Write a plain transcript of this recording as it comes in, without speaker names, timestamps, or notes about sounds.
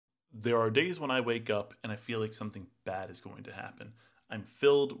There are days when I wake up and I feel like something bad is going to happen. I'm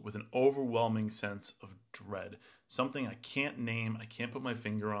filled with an overwhelming sense of dread. Something I can't name, I can't put my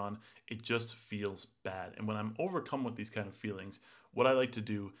finger on. It just feels bad. And when I'm overcome with these kind of feelings, what I like to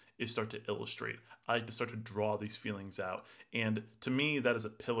do is start to illustrate. I like to start to draw these feelings out. And to me, that is a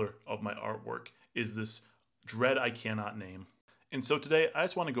pillar of my artwork, is this dread I cannot name. And so today I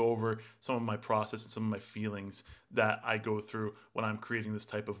just want to go over some of my process and some of my feelings that I go through when I'm creating this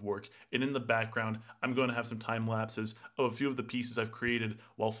type of work. And in the background, I'm going to have some time lapses of a few of the pieces I've created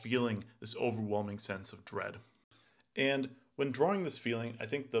while feeling this overwhelming sense of dread. And when drawing this feeling, I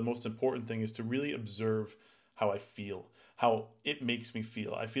think the most important thing is to really observe how I feel, how it makes me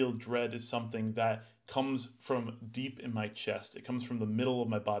feel. I feel dread is something that comes from deep in my chest. It comes from the middle of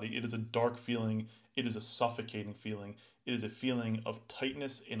my body. It is a dark feeling. It is a suffocating feeling. It is a feeling of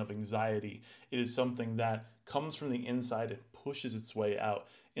tightness and of anxiety. It is something that comes from the inside and pushes its way out.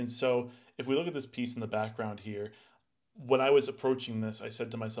 And so if we look at this piece in the background here, when I was approaching this, I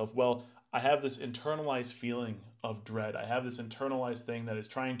said to myself, well, I have this internalized feeling of dread. I have this internalized thing that is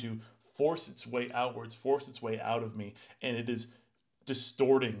trying to force its way outwards, force its way out of me, and it is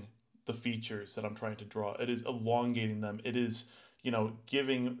distorting the features that I'm trying to draw. It is elongating them. It is,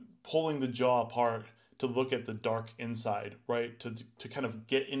 pulling the jaw apart to look at the dark inside, right? To kind of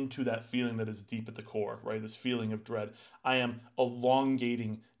get into that feeling that is deep at the core, right? This feeling of dread. I am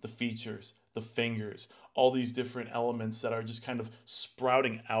elongating the features, the fingers, all these different elements that are just kind of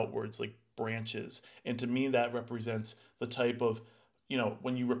sprouting outwards like branches. And to me, that represents the type of,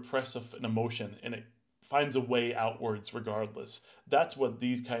 when you repress an emotion and it finds a way outwards regardless. That's what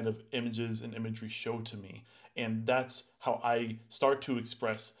these kind of images and imagery show to me. And that's how I start to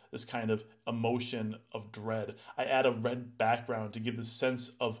express this kind of emotion of dread. I add a red background to give this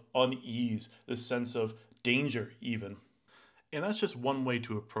sense of unease, this sense of danger even. And that's just one way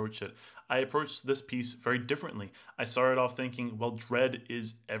to approach it. I approached this piece very differently. I started off thinking, well, dread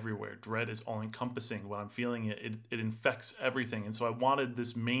is everywhere. Dread is all-encompassing. When I'm feeling it, it infects everything. And so I wanted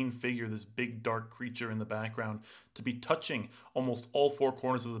this main figure, this big dark creature in the background, to be touching almost all four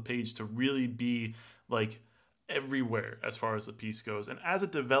corners of the page, to really be like everywhere as far as the piece goes. And as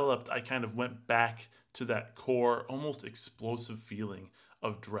it developed, I kind of went back to that core, almost explosive feeling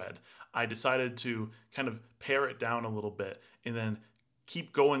of dread. I decided to kind of pare it down a little bit and then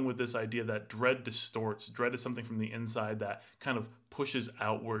keep going with this idea that dread distorts. Dread is something from the inside that kind of pushes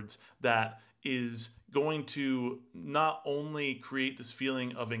outwards, that is going to not only create this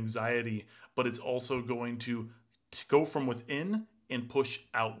feeling of anxiety, but it's also going to go from within and push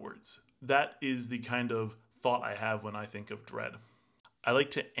outwards. That is the kind of thought I have when I think of dread. I like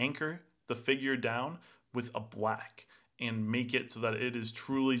to anchor the figure down with a black and make it so that it is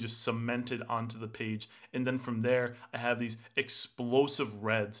truly just cemented onto the page. And then from there, I have these explosive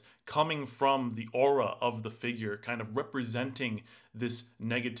reds coming from the aura of the figure, kind of representing this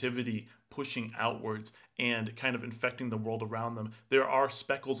negativity pushing outwards and kind of infecting the world around them. There are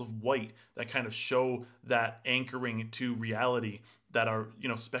speckles of white that kind of show that anchoring to reality that are,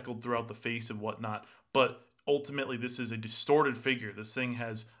 speckled throughout the face and whatnot. But ultimately, this is a distorted figure. This thing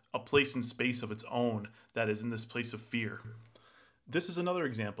has a place in space of its own that is in this place of fear. This is another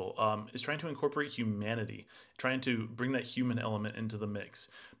example, is trying to incorporate humanity, trying to bring that human element into the mix,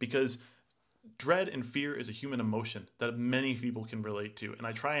 because dread and fear is a human emotion that many people can relate to, and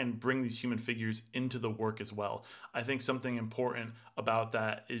I try and bring these human figures into the work as well. I think something important about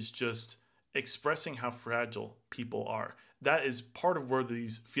that is just expressing how fragile people are. That is part of where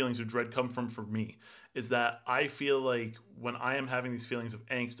these feelings of dread come from for me, is that I feel like when I am having these feelings of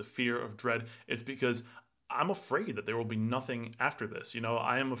angst, of fear, of dread, it's because I'm afraid that there will be nothing after this.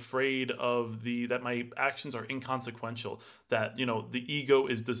 I am afraid of that my actions are inconsequential, that, the ego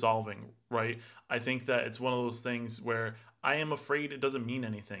is dissolving, right? I think that it's one of those things where I am afraid it doesn't mean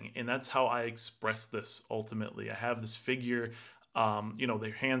anything. And that's how I express this ultimately. I have this figure,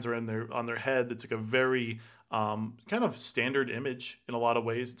 their hands are on their head. It's like a very kind of standard image in a lot of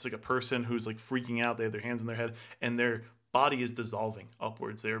ways. It's like a person who's like freaking out. They have their hands in their head and their body is dissolving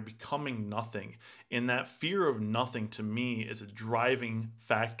upwards. They are becoming nothing. And that fear of nothing to me is a driving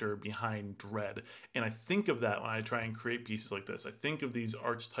factor behind dread. And I think of that when I try and create pieces like this. I think of these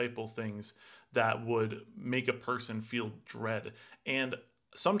archetypal things that would make a person feel dread. And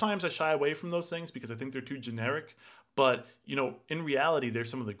sometimes I shy away from those things because I think they're too generic. But, in reality, they're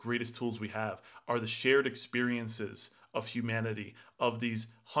some of the greatest tools we have, are the shared experiences of humanity, of these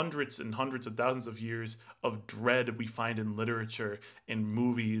hundreds and hundreds of thousands of years of dread we find in literature, in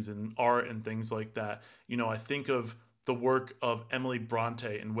movies and art and things like that. I think of the work of Emily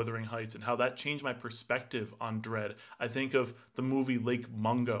Bronte in Wuthering Heights and how that changed my perspective on dread. I think of the movie Lake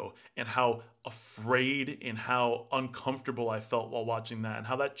Mungo and how afraid and how uncomfortable I felt while watching that, and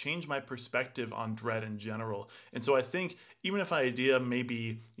how that changed my perspective on dread in general. And so I think even if an idea may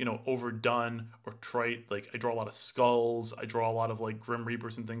be, overdone or trite, like I draw a lot of skulls, I draw a lot of like Grim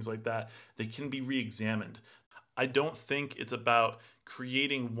Reapers and things like that, they can be re-examined. I don't think it's about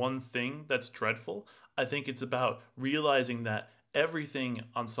creating one thing that's dreadful. I think it's about realizing that everything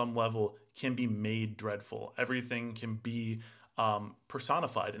on some level can be made dreadful. Everything can be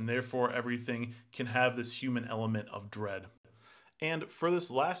personified, and therefore everything can have this human element of dread. And for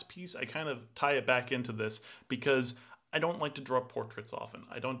this last piece, I kind of tie it back into this because I don't like to draw portraits often.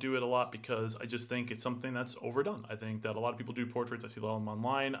 I don't do it a lot because I just think it's something that's overdone. I think that a lot of people do portraits. I see a lot of them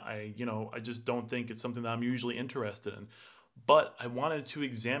online. I just don't think it's something that I'm usually interested in. But I wanted to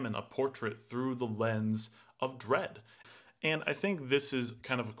examine a portrait through the lens of dread. And I think this is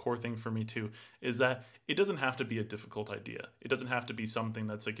kind of a core thing for me too, is that it doesn't have to be a difficult idea. It doesn't have to be something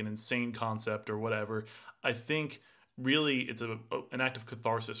that's like an insane concept or whatever. I think really it's an act of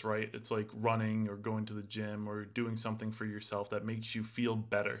catharsis, right? It's like running or going to the gym or doing something for yourself that makes you feel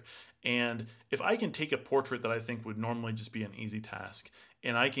better. And if I can take a portrait that I think would normally just be an easy task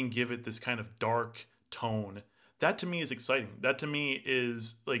and I can give it this kind of dark tone, that to me is exciting. That to me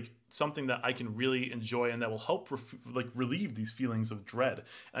is like something that I can really enjoy and that will help relieve these feelings of dread.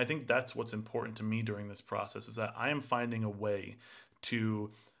 And I think that's what's important to me during this process, is that I am finding a way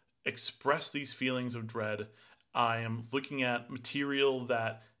to express these feelings of dread. I am looking at material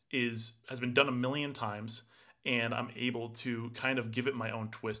that has been done a million times, and I'm able to kind of give it my own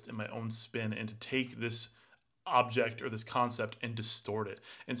twist and my own spin, and to take this object or this concept and distort it.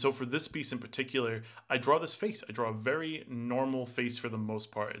 And so for this piece in particular, I draw this face. I draw a very normal face for the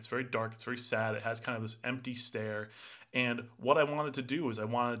most part. It's very dark, it's very sad, it has kind of this empty stare. And what I wanted to do is I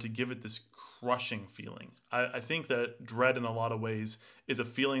wanted to give it this crushing feeling. I think that dread in a lot of ways is a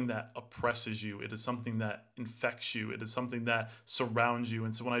feeling that oppresses you. It is something that infects you. It is something that surrounds you.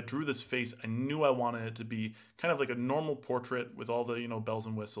 And so when I drew this face, I knew I wanted it to be kind of like a normal portrait with all the, bells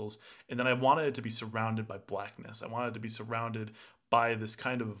and whistles. And then I wanted it to be surrounded by blackness. I wanted it to be surrounded by this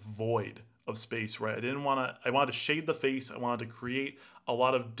kind of void of space, right? I wanted to shade the face. I wanted to create a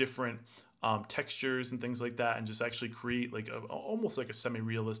lot of different textures and things like that, and just actually create like almost like a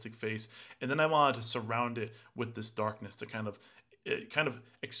semi-realistic face. And then I wanted to surround it with this darkness to kind of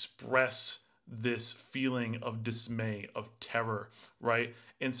express this feeling of dismay, of terror, right?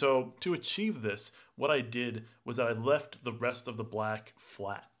 And so to achieve this, what I did was that I left the rest of the black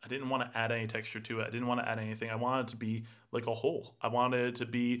flat. I didn't want to add any texture to it. I didn't want to add anything. I wanted it to be like a whole. I wanted it to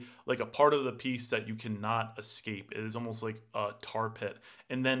be like a part of the piece that you cannot escape. It is almost like a tar pit.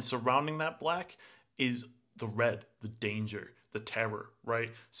 And then surrounding that black is the red, the danger, the terror,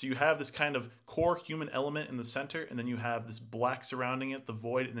 right? So you have this kind of core human element in the center, and then you have this black surrounding it, the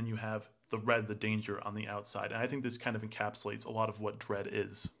void, and then you have the red, the danger on the outside. And I think this kind of encapsulates a lot of what dread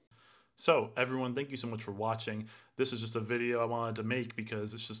is. So everyone, thank you so much for watching. This is just a video I wanted to make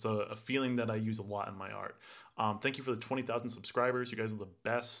because it's just a feeling that I use a lot in my art. Thank you for the 20,000 subscribers. You guys are the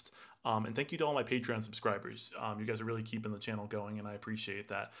best. And thank you to all my Patreon subscribers. You guys are really keeping the channel going, and I appreciate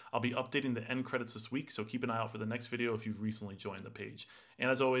that. I'll be updating the end credits this week, so keep an eye out for the next video if you've recently joined the page.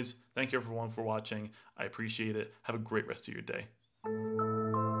 And as always, thank you everyone for watching. I appreciate it. Have a great rest of your day.